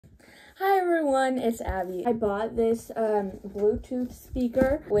Hi everyone, it's Abby. I bought this Bluetooth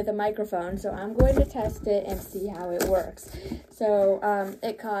speaker with a microphone, so I'm going to test it and see how it works. So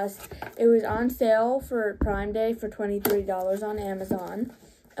it was on sale for Prime Day for $23 on Amazon.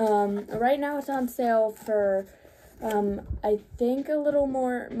 Right now it's on sale for, I think a little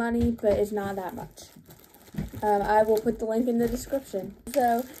more money, but it's not that much. I will put the link in the description.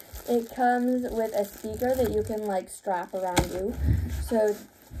 So it comes with a speaker that you can like strap around you.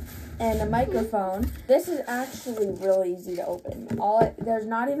 And a microphone. This is actually really easy to open. There's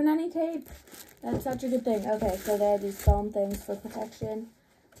not even any tape. That's such a good thing. Okay, so they have these foam things for protection.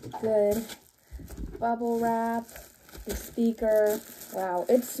 Good. Bubble wrap. The speaker. Wow,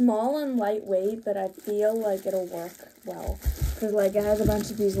 it's small and lightweight, but I feel like it'll work well. Because like it has a bunch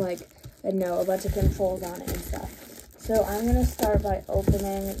of these a bunch of controls on it and stuff. So I'm gonna start by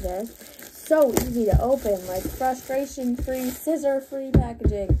opening this. So easy to open, like frustration-free, scissor-free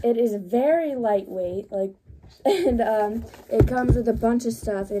packaging. It is very lightweight, and it comes with a bunch of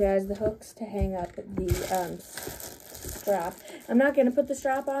stuff. It has the hooks to hang up the strap. I'm not gonna put the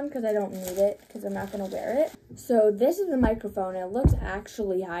strap on because I don't need it, because I'm not gonna wear it. So this is the microphone. It looks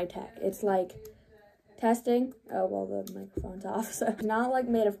actually high-tech. It's like testing. Oh, well, the microphone's off. So it's not like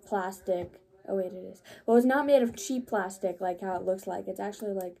made of plastic. Oh, wait, it is. Well, it's not made of cheap plastic like how it looks like. It's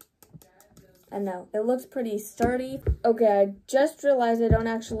actually like, I know, it looks pretty sturdy. Okay, I just realized I don't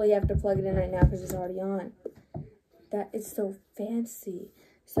actually have to plug it in right now because it's already on. That is so fancy.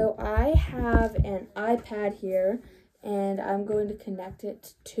 So I have an iPad here, and I'm going to connect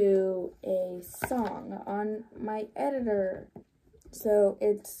it to a song on my editor. So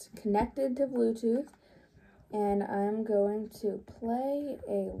it's connected to Bluetooth, and I'm going to play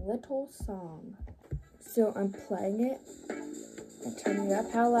a little song. So I'm playing it. And turn it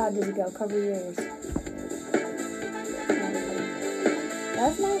up. How loud does it go? Cover your ears.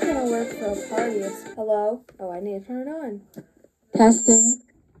 That's not gonna work for a party. Hello? Oh, I need to turn it on. Testing.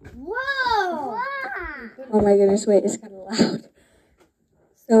 Whoa! Oh my goodness, wait, it's kind of loud.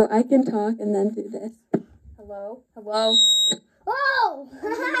 So I can talk and then do this. Hello? Hello? Whoa!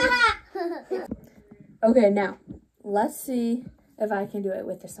 Okay, now, let's see if I can do it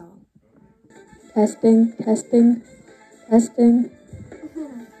with the song. Testing, testing. Testing.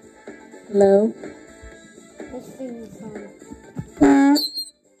 Hello. Let's sing the song.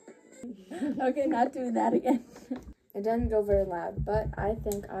 Okay, not doing that again. It doesn't go very loud, but I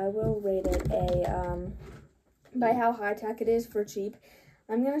think I will rate it by how high tech it is for cheap.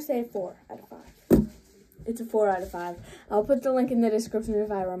 I'm gonna say 4 out of 5. It's a 4 out of 5. I'll put the link in the description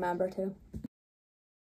if I remember to.